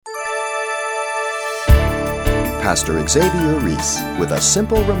Pastor Xavier Reese with a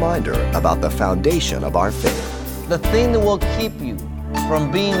simple reminder about the foundation of our faith. The thing that will keep you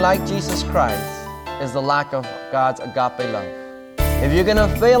from being like Jesus Christ is the lack of God's agape love. If you're going to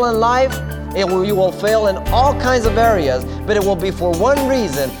fail in life, you will fail in all kinds of areas, but it will be for one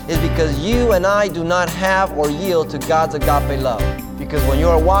reason, is because you and I do not have or yield to God's agape love. Because when you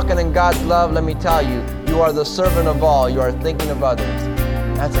are walking in God's love, let me tell you, you are the servant of all. You are thinking of others.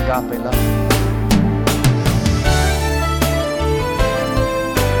 That's agape love.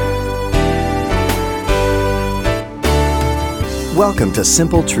 Welcome to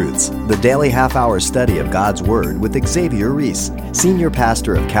Simple Truths, the daily half-hour study of God's Word with Xavier Reese, Senior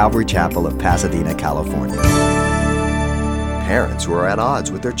Pastor of Calvary Chapel of Pasadena, California. Parents who are at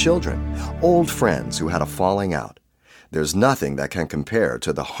odds with their children, old friends who had a falling out. There's nothing that can compare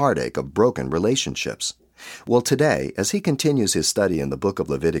to the heartache of broken relationships. Well, today, as he continues his study in the book of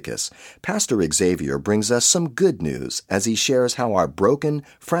Leviticus, Pastor Xavier brings us some good news as he shares how our broken,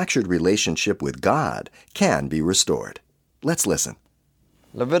 fractured relationship with God can be restored. Let's listen.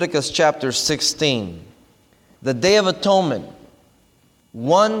 Leviticus chapter 16. The Day of Atonement.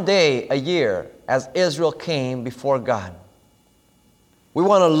 One day a year as Israel came before God. We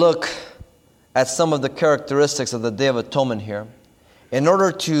want to look at some of the characteristics of the Day of Atonement here in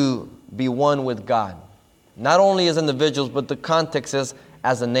order to be one with God. Not only as individuals, but the context is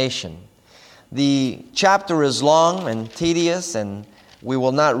as a nation. The chapter is long and tedious, and we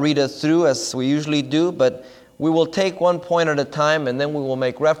will not read it through as we usually do, but we will take one point at a time, and then we will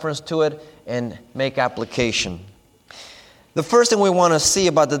make reference to it and make application. The first thing we want to see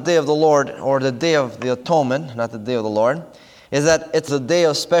about the Day of the Lord, or the Day of the Atonement, not the Day of the Lord, is that it's a day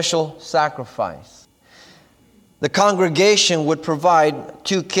of special sacrifice. The congregation would provide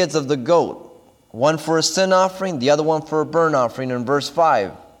 2 kids of the goat, one for a sin offering, the other one for a burnt offering in verse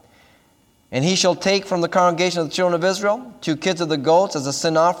 5. And he shall take from the congregation of the children of Israel 2 kids of the goats as a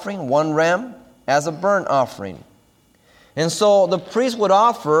sin offering, 1 ram as a burnt offering. And so the priest would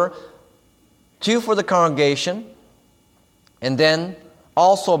offer 2 for the congregation, and then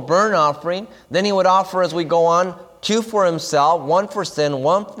also a burnt offering. Then he would offer, as we go on, 2 for himself, 1 for sin,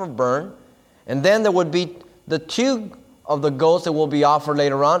 1 for burnt. And then there would be the 2 of the goats that will be offered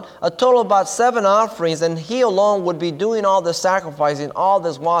later on. A total of about 7 offerings, and he alone would be doing all the sacrificing, all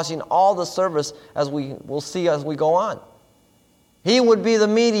this washing, all the service, as we will see as we go on. He would be the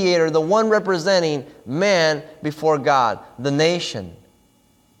mediator, the one representing man before God, the nation.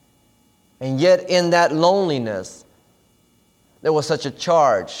 And yet in that loneliness, there was such a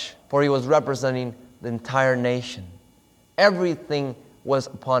charge, for he was representing the entire nation. Everything was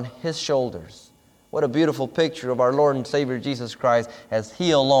upon his shoulders. What a beautiful picture of our Lord and Savior Jesus Christ as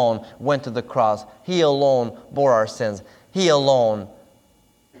he alone went to the cross. He alone bore our sins. He alone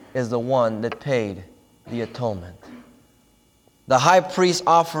is the one that paid the atonement. The high priest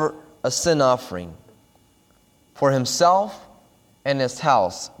offered a sin offering for himself and his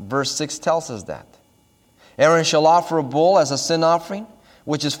house. Verse 6 tells us that. Aaron shall offer a bull as a sin offering,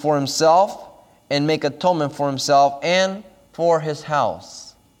 which is for himself, and make atonement for himself and for his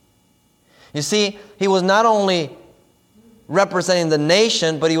house. You see, he was not only representing the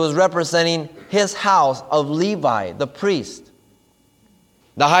nation, but he was representing his house of Levi, the priest.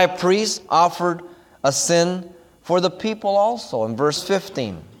 The high priest offered a sin for the people also in verse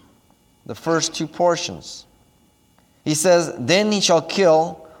 15, the first 2 portions. He says, then he shall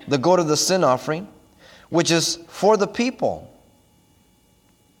kill the goat of the sin offering, which is for the people.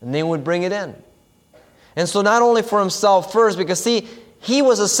 And then would bring it in. And so not only for himself first, because see, he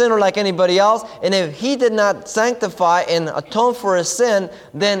was a sinner like anybody else, and if he did not sanctify and atone for his sin,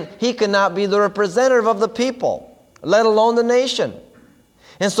 then he could not be the representative of the people, let alone the nation.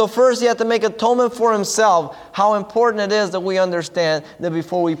 And so first he had to make atonement for himself. How important it is that we understand that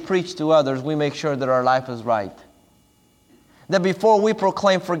before we preach to others, we make sure that our life is right. That before we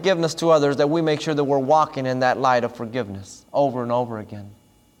proclaim forgiveness to others, that we make sure that we're walking in that light of forgiveness over and over again.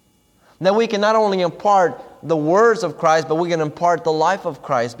 That we can not only impart the words of Christ, but we can impart the life of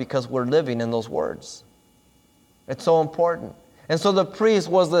Christ because we're living in those words. It's so important. And so the priest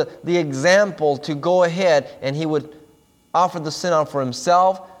was the example to go ahead, and he would offer the sin offering for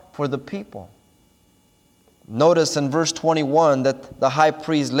himself, for the people. Notice in verse 21 that the high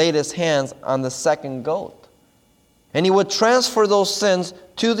priest laid his hands on the second goat. And he would transfer those sins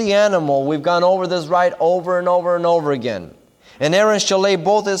to the animal. We've gone over this right over and over and over again. And Aaron shall lay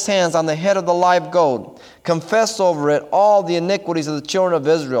both his hands on the head of the live goat, confess over it all the iniquities of the children of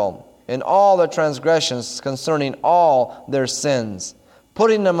Israel, and all their transgressions concerning all their sins,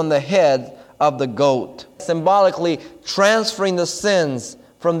 putting them on the head of the goat, symbolically transferring the sins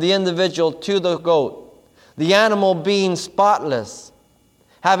from the individual to the goat. the animal being spotless,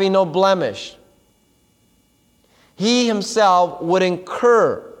 having no blemish. He himself would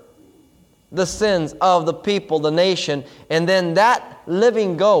incur the sins of the people, the nation, and then that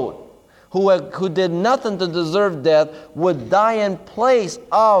living goat who did nothing to deserve death would die in place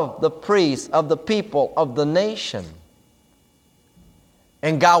of the priests, of the people, of the nation.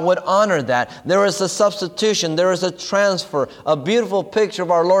 And God would honor that. There is a substitution. There is a transfer. A beautiful picture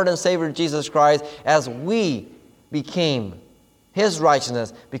of our Lord and Savior Jesus Christ as we became His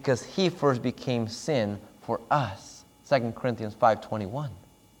righteousness because He first became sin for us. 2 Corinthians 5:21.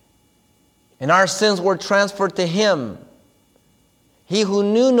 And our sins were transferred to Him. He who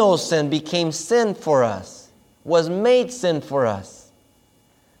knew no sin became sin for us, was made sin for us,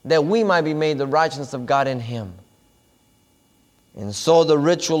 that we might be made the righteousness of God in Him. And so the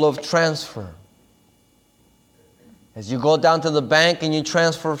ritual of transfer. As you go down to the bank and you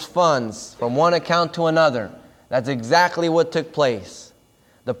transfer funds from one account to another, that's exactly what took place.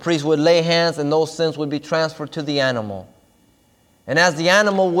 The priest would lay hands and those sins would be transferred to the animal. And as the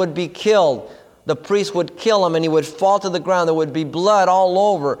animal would be killed, the priest would kill him and he would fall to the ground. There would be blood all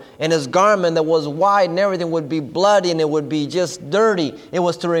over, and his garment that was white and everything would be bloody and it would be just dirty. It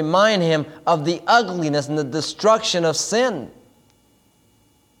was to remind him of the ugliness and the destruction of sin.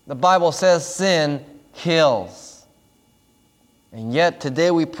 The Bible says sin kills. And yet today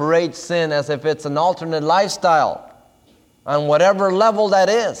we parade sin as if it's an alternate lifestyle on whatever level that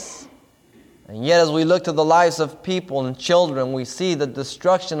is. And yet as we look to the lives of people and children, we see the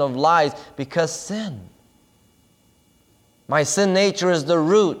destruction of lives because sin. My sin nature is the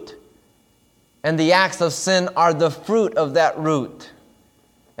root, and the acts of sin are the fruit of that root.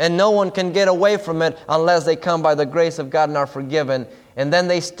 And no one can get away from it unless they come by the grace of God and are forgiven. And then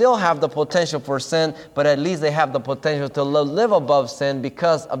they still have the potential for sin, but at least they have the potential to live above sin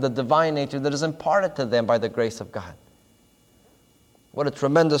because of the divine nature that is imparted to them by the grace of God. What a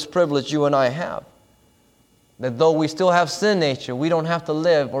tremendous privilege you and I have. That though we still have sin nature, we don't have to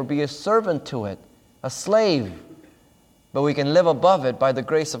live or be a servant to it, a slave. But we can live above it by the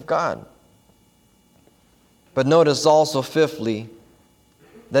grace of God. But notice also, fifthly,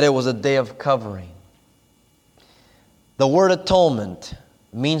 that it was a day of covering. The word atonement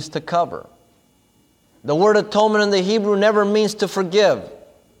means to cover. The word atonement in the Hebrew never means to forgive.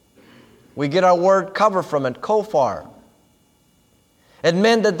 We get our word cover from it, kofar. It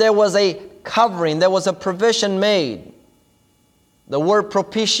meant that there was a covering, there was a provision made. The word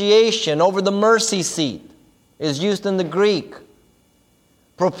propitiation, over the mercy seat, is used in the Greek.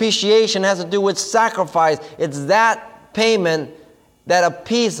 Propitiation has to do with sacrifice. It's that payment that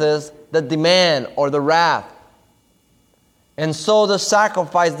appeases the demand or the wrath. And so the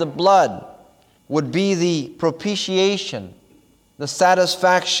sacrifice, the blood, would be the propitiation, the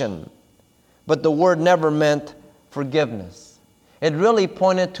satisfaction. But the word never meant forgiveness. It really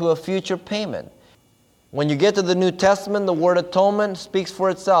pointed to a future payment. When you get to the New Testament, the word atonement speaks for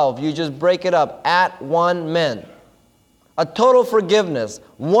itself. You just break it up. At one meant a total forgiveness,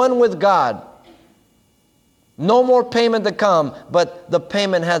 one with God. No more payment to come, but the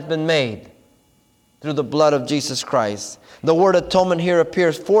payment has been made through the blood of Jesus Christ. The word atonement here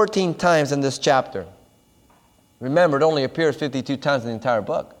appears 14 times in this chapter. Remember, it only appears 52 times in the entire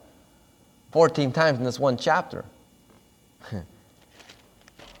book. 14 times in this one chapter.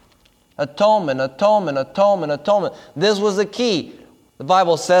 Atonement, atonement, atonement, atonement. This was the key. The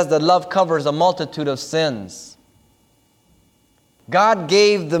Bible says that love covers a multitude of sins. God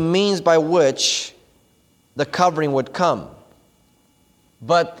gave the means by which the covering would come.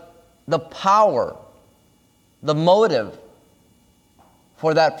 But the power, the motive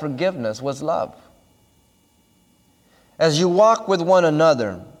for that forgiveness was love. As you walk with one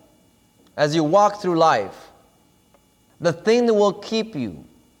another, as you walk through life, the thing that will keep you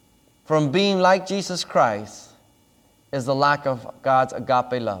from being like Jesus Christ is the lack of God's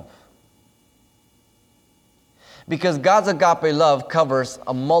agape love. Because God's agape love covers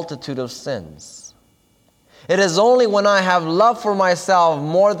a multitude of sins. It is only when I have love for myself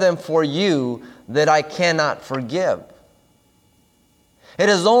more than for you that I cannot forgive. It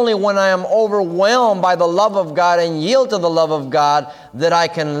is only when I am overwhelmed by the love of God and yield to the love of God that I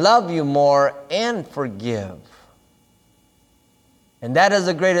can love you more and forgive. And that is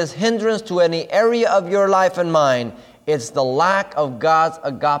the greatest hindrance to any area of your life and mine. It's the lack of God's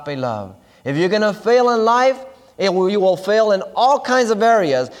agape love. If you're going to fail in life, you will fail in all kinds of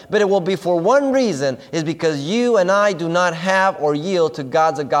areas, but it will be for one reason, is because you and I do not have or yield to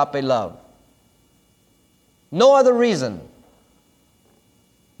God's agape love. No other reason.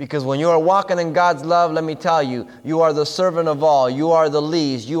 Because when you are walking in God's love, let me tell you, you are the servant of all. You are the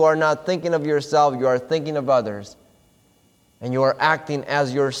least. You are not thinking of yourself. You are thinking of others. And you are acting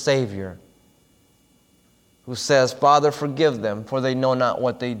as your Savior, who says, Father, forgive them, for they know not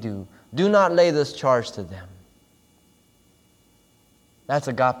what they do. Do not lay this charge to them. That's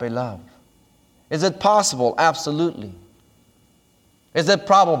agape love. Is it possible? Absolutely. Is it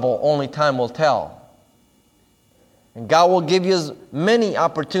probable? Only time will tell. And God will give you as many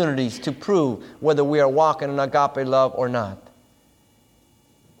opportunities to prove whether we are walking in agape love or not.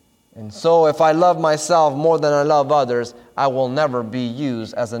 And so if I love myself more than I love others, I will never be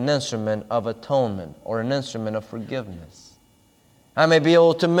used as an instrument of atonement or an instrument of forgiveness. I may be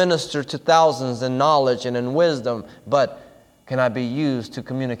able to minister to thousands in knowledge and in wisdom, but can I be used to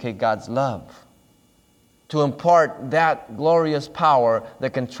communicate God's love? To impart that glorious power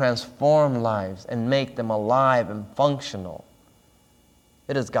that can transform lives and make them alive and functional.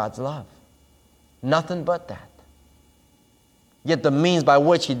 It is God's love. Nothing but that. Yet the means by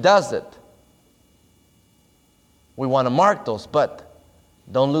which He does it, we want to mark those, but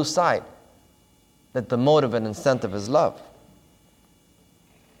don't lose sight that the motive and incentive is love.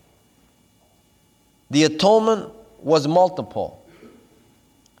 The atonement was multiple.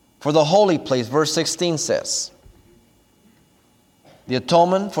 For the holy place, verse 16 says, the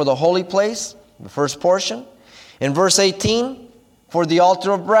atonement for the holy place, the first portion. In verse 18, for the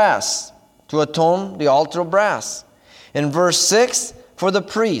altar of brass, to atone the altar of brass. In verse 6, for the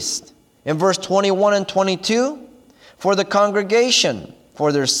priest. In verse 21 and 22, for the congregation,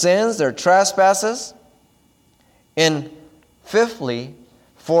 for their sins, their trespasses. And fifthly,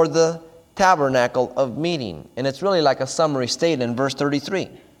 for the tabernacle of meeting. And it's really like a summary statement in verse 33.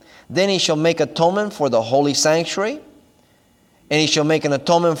 Then he shall make atonement for the holy sanctuary, and he shall make an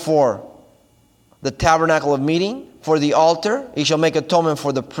atonement for the tabernacle of meeting, for the altar. He shall make atonement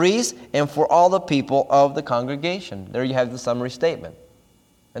for the priest and for all the people of the congregation. There you have the summary statement.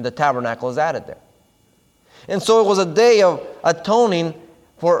 And the tabernacle is added there. And so it was a day of atoning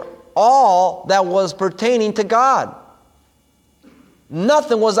for all that was pertaining to God.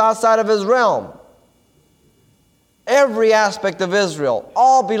 Nothing was outside of His realm. Every aspect of Israel,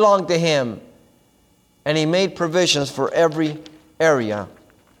 all belonged to Him. And He made provisions for every area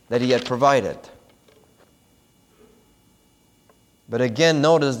that He had provided. But again,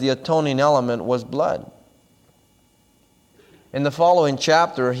 notice the atoning element was blood. In the following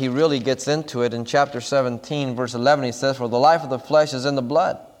chapter, he really gets into it. In chapter 17, verse 11, he says, for the life of the flesh is in the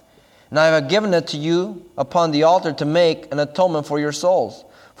blood. And I have given it to you upon the altar to make an atonement for your souls.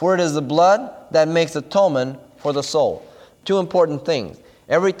 For it is the blood that makes atonement for the soul. Two important things.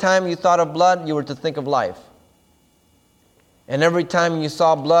 Every time you thought of blood, you were to think of life. And every time you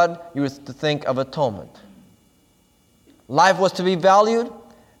saw blood, you were to think of atonement. Life was to be valued,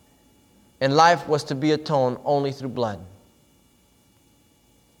 and life was to be atoned only through blood.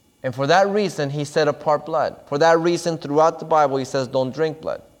 And for that reason, He set apart blood. For that reason, throughout the Bible, He says, don't drink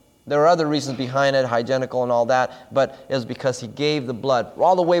blood. There are other reasons behind it, hygienical and all that, but it was because He gave the blood.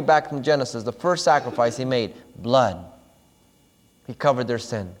 All the way back from Genesis, the first sacrifice He made, blood. He covered their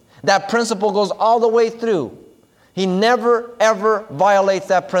sin. That principle goes all the way through. He never, ever violates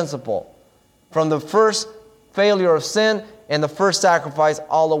that principle. From the first failure of sin and the first sacrifice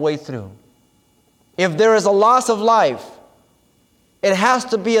all the way through. If there is a loss of life, it has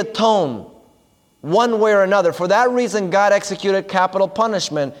to be atoned one way or another. For that reason, God executed capital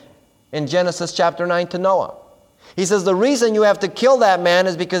punishment in Genesis chapter 9 to Noah. He says the reason you have to kill that man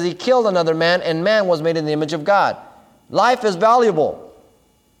is because he killed another man, and man was made in the image of God. Life is valuable.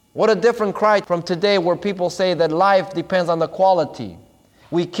 What a different cry from today, where people say that life depends on the quality.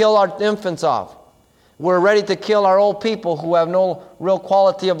 We kill our infants off. We're ready to kill our old people who have no real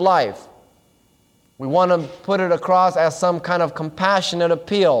quality of life. We want to put it across as some kind of compassionate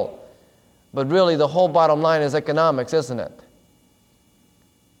appeal. But really, the whole bottom line is economics, isn't it?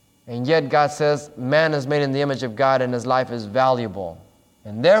 And yet God says man is made in the image of God and his life is valuable.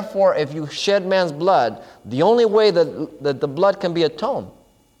 And therefore, if you shed man's blood, the only way that the blood can be atoned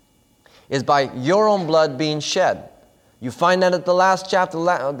is by your own blood being shed. You find that at the last chapter,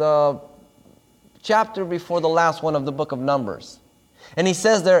 the chapter before the last one of the book of Numbers. And he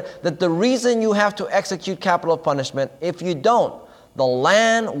says there that the reason you have to execute capital punishment, if you don't, the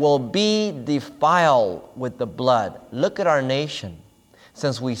land will be defiled with the blood. Look at our nation.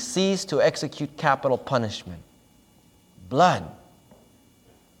 Since we cease to execute capital punishment. Blood.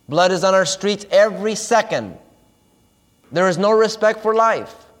 Blood is on our streets every second. There is no respect for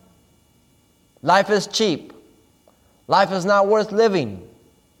life. Life is cheap. Life is not worth living.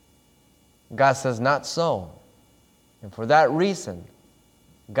 God says not so. And for that reason,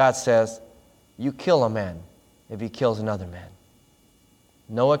 God says, you kill a man if he kills another man.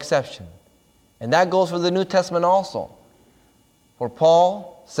 No exception. And that goes for the New Testament also. For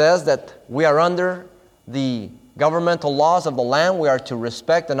Paul says that we are under the governmental laws of the land. We are to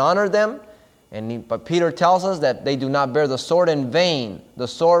respect and honor them. But Peter tells us that they do not bear the sword in vain. The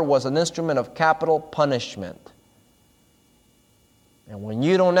sword was an instrument of capital punishment. And when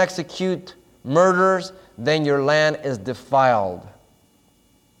you don't execute murders, then your land is defiled.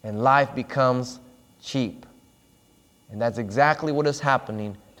 And life becomes cheap. And that's exactly what is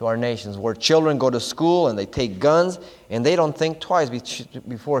happening to our nations, where children go to school and they take guns and they don't think twice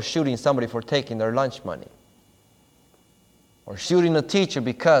before shooting somebody for taking their lunch money. Or shooting a teacher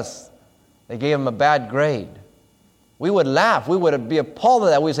because they gave him a bad grade. We would laugh. We would be appalled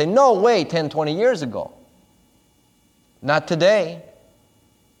at that. We would say, no way, 10, 20 years ago. Not today.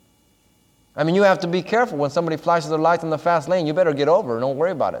 I mean, you have to be careful when somebody flashes their lights in the fast lane. You better get over. Don't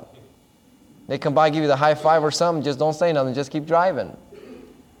worry about it. They come by, give you the high five or something. Just don't say nothing. Just keep driving.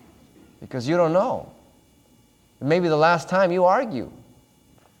 Because you don't know. It may be the last time you argue.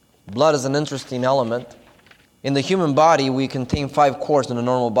 Blood is an interesting element. In the human body, we contain 5 quarts in a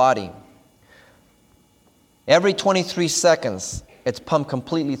normal body. Every 23 seconds, it's pumped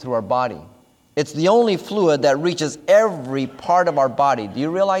completely through our body. It's the only fluid that reaches every part of our body. Do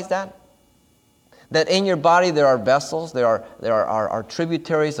you realize that? That in your body there are vessels, there are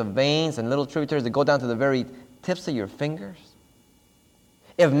tributaries of veins and little tributaries that go down to the very tips of your fingers.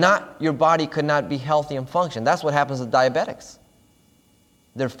 If not, your body could not be healthy and function. That's what happens with diabetics.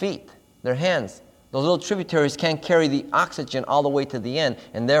 Their feet, their hands, those little tributaries can't carry the oxygen all the way to the end,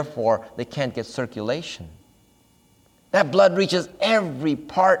 and therefore they can't get circulation. That blood reaches every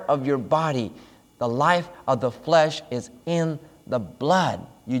part of your body. The life of the flesh is in the blood.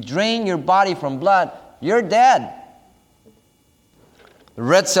 You drain your body from blood, you're dead. The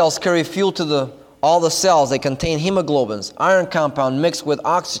red cells carry fuel to all the cells. They contain hemoglobins, iron compound mixed with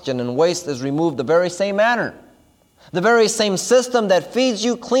oxygen, and waste is removed the very same manner. The very same system that feeds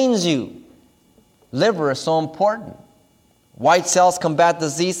you, cleans you. Liver is so important. White cells combat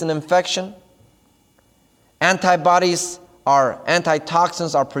disease and infection. Antitoxins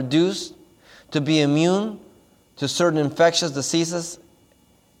are produced to be immune to certain infectious diseases,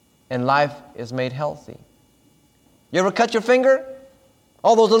 and life is made healthy. You ever cut your finger?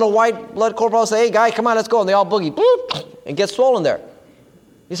 All those little white blood corpuscles say, hey, guy, come on, let's go. And they all boogie, boop, and get swollen there.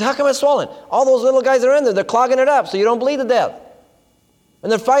 You say, how come it's swollen? All those little guys are in there. They're clogging it up so you don't bleed to death.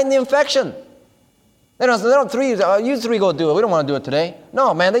 And they're fighting the infection. They don't you three go do it. We don't want to do it today.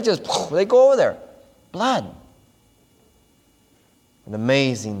 No, man, they go over there. Blood. An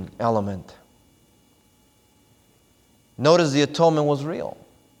amazing element. Notice the atonement was real.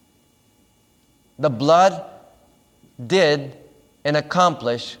 The blood did and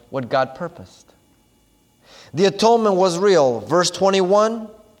accomplished what God purposed. The atonement was real. Verse 21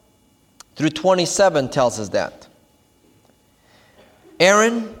 through 27 tells us that.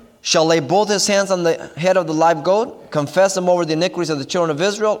 Aaron shall lay both his hands on the head of the live goat, confess them over the iniquities of the children of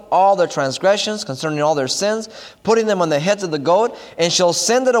Israel, all their transgressions concerning all their sins, putting them on the heads of the goat, and shall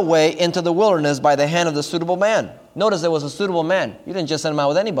send it away into the wilderness by the hand of the suitable man. Notice there was a suitable man. You didn't just send him out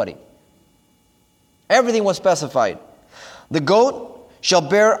with anybody. Everything was specified. The goat shall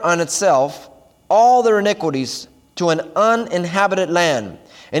bear on itself all their iniquities to an uninhabited land,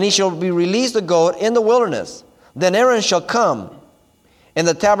 and he shall be released the goat in the wilderness. Then Aaron shall come in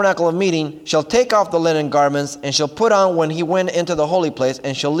the tabernacle of meeting, shall take off the linen garments, and shall put on when he went into the holy place,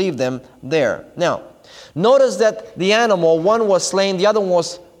 and shall leave them there. Now, notice that the animal, one was slain, the other one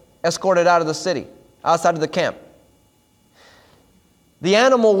was escorted out of the city, outside of the camp. The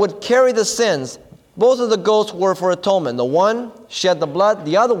animal would carry the sins. Both of the goats were for atonement. The one shed the blood,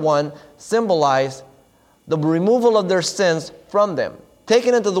 the other one symbolized the removal of their sins from them.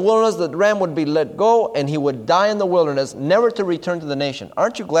 Taken into the wilderness, the ram would be let go, and he would die in the wilderness, never to return to the nation.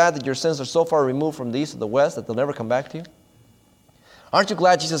 Aren't you glad that your sins are so far removed from the east to the west that they'll never come back to you? Aren't you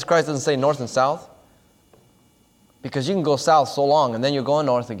glad Jesus Christ doesn't say north and south? Because you can go south so long, and then you're going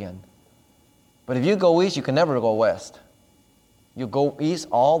north again. But if you go east, you can never go west. You go east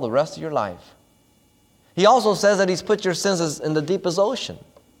all the rest of your life. He also says that he's put your sins in the deepest ocean.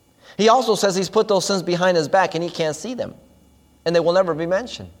 He also says he's put those sins behind his back, and he can't see them. And they will never be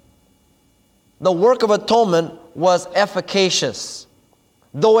mentioned. The work of atonement was efficacious.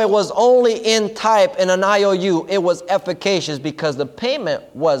 Though it was only in type in an IOU, it was efficacious because the payment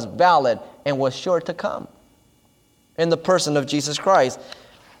was valid and was sure to come in the person of Jesus Christ.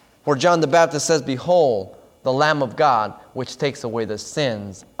 For John the Baptist says, behold, the Lamb of God, which takes away the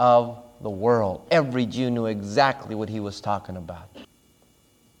sins of the world. Every Jew knew exactly what he was talking about.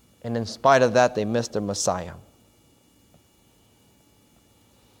 And in spite of that, they missed their Messiah.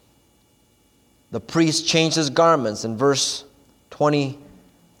 The priest changed his garments in verse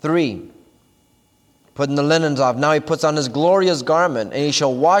 23. Putting the linens off. Now he puts on his glorious garment, and he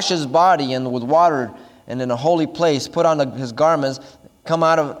shall wash his body with water, and in a holy place put on his garments, come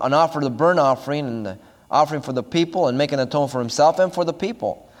out of and offer the burnt offering and the offering for the people, and make an atonement for himself and for the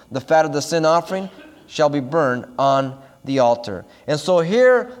people. The fat of the sin offering shall be burned on the altar. And so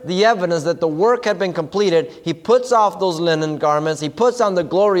here, the evidence that the work had been completed, he puts off those linen garments, he puts on the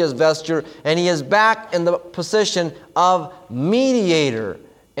glorious vesture, and he is back in the position of mediator,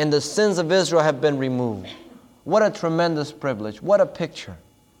 and the sins of Israel have been removed. What a tremendous privilege. What a picture.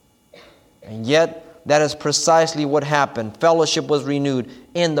 And yet, that is precisely what happened. Fellowship was renewed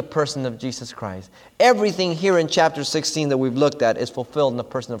in the person of Jesus Christ. Everything here in chapter 16 that we've looked at is fulfilled in the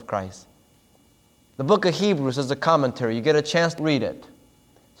person of Christ. The book of Hebrews is a commentary. You get a chance to read it.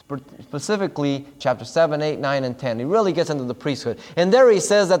 Specifically, chapter 7, 8, 9, and 10. He really gets into the priesthood. And there he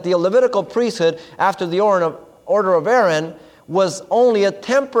says that the Levitical priesthood, after the order of Aaron, was only a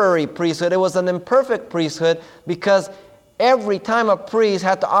temporary priesthood. It was an imperfect priesthood because every time a priest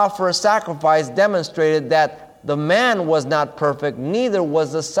had to offer a sacrifice demonstrated that the man was not perfect, neither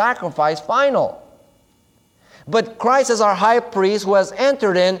was the sacrifice final. But Christ is our high priest who has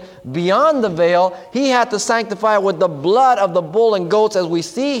entered in beyond the veil. He had to sanctify with the blood of the bull and goats, as we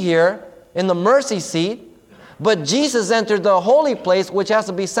see here in the mercy seat. But Jesus entered the holy place, which has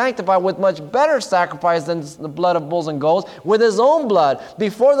to be sanctified with much better sacrifice than the blood of bulls and goats, with his own blood.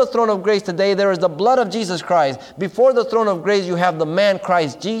 Before the throne of grace today, there is the blood of Jesus Christ. Before the throne of grace, you have the man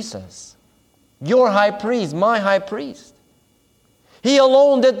Christ Jesus. Your high priest, my high priest. He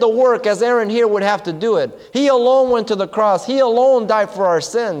alone did the work as Aaron here would have to do it. He alone went to the cross. He alone died for our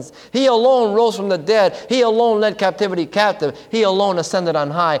sins. He alone rose from the dead. He alone led captivity captive. He alone ascended on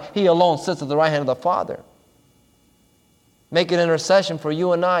high. He alone sits at the right hand of the Father. Make an intercession for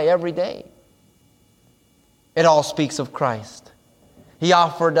you and I every day. It all speaks of Christ. He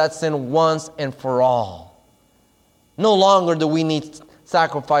offered that sin once and for all. No longer do we need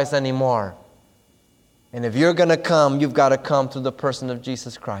sacrifice anymore. And if you're going to come, you've got to come through the person of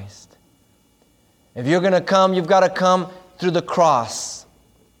Jesus Christ. If you're going to come, you've got to come through the cross.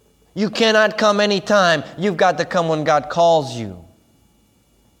 You cannot come anytime. You've got to come when God calls you.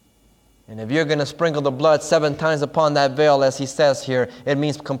 And if you're going to sprinkle the blood 7 times upon that veil, as he says here, it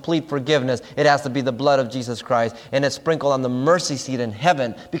means complete forgiveness. It has to be the blood of Jesus Christ. And it's sprinkled on the mercy seat in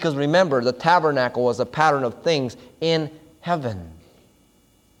heaven. Because remember, the tabernacle was a pattern of things in heaven.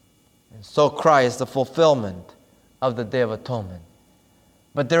 So Christ, the fulfillment of the Day of Atonement.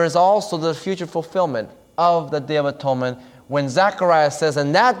 But there is also the future fulfillment of the Day of Atonement when Zechariah says,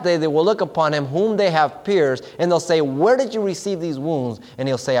 "In that day they will look upon him whom they have pierced, and they'll say, 'Where did you receive these wounds?' And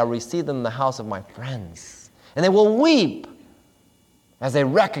he'll say, 'I received them in the house of my friends.' And they will weep as they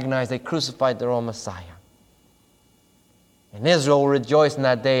recognize they crucified their own Messiah. And Israel will rejoice in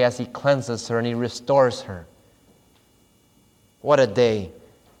that day as he cleanses her and he restores her. What a day.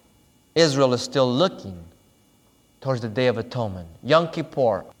 Israel is still looking towards the Day of Atonement. Yom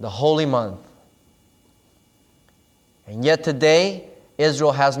Kippur, the holy month. And yet today,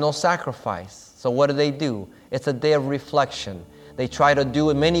 Israel has no sacrifice. So what do? It's a day of reflection. They try to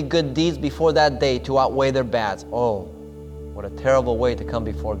do many good deeds before that day to outweigh their bads. Oh, what a terrible way to come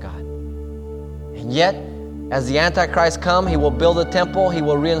before God. And yet, as the Antichrist comes, he will build a temple, he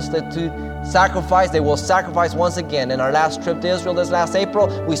will reinstitute sacrifice. They will sacrifice once again. In our last trip to Israel this last April,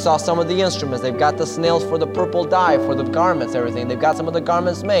 we saw some of the instruments. They've got the snails for the purple dye, for the garments, everything. They've got some of the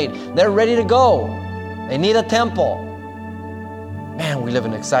garments made. They're ready to go. They need a temple. Man, we live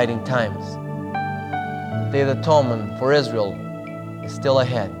in exciting times. The Day of Atonement for Israel is still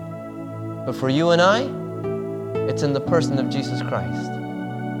ahead. But for you and I, it's in the person of Jesus Christ.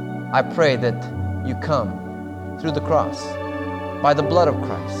 I pray that you come through the cross, by the blood of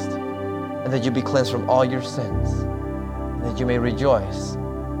Christ, and that you be cleansed from all your sins, and that you may rejoice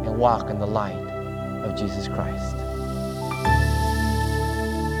and walk in the light of Jesus Christ.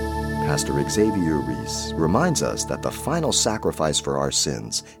 Pastor Xavier Reese reminds us that the final sacrifice for our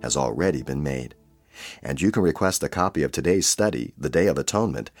sins has already been made. And you can request a copy of today's study, The Day of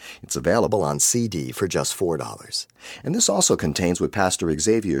Atonement. It's available on CD for just $4. And this also contains what Pastor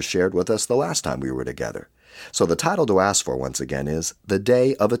Xavier shared with us the last time we were together. So the title to ask for once again is The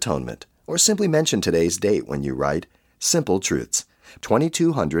Day of Atonement. Or simply mention today's date when you write Simple Truths,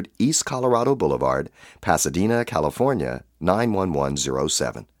 2200 East Colorado Boulevard, Pasadena, California,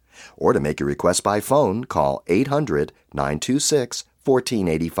 91107. Or to make your request by phone, call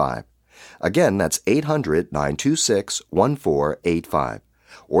 800-926-1485. Again, that's 800-926-1485.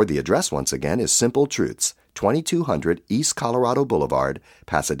 Or the address once again is Simple Truths, 2200 East Colorado Boulevard,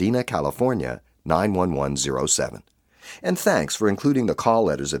 Pasadena, California, 91107. And thanks for including the call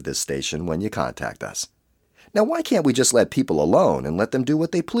letters of this station when you contact us. Now, why can't we just let people alone and let them do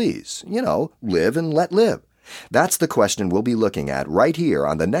what they please? Live and let live. That's the question we'll be looking at right here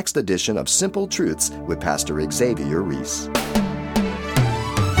on the next edition of Simple Truths with Pastor Xavier Reese.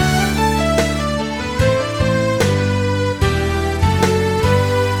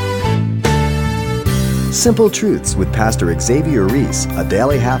 Simple Truths with Pastor Xavier Reese, a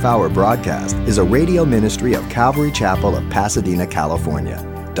daily half-hour broadcast, is a radio ministry of Calvary Chapel of Pasadena, California.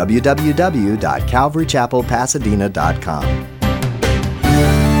 www.calvarychapelpasadena.com.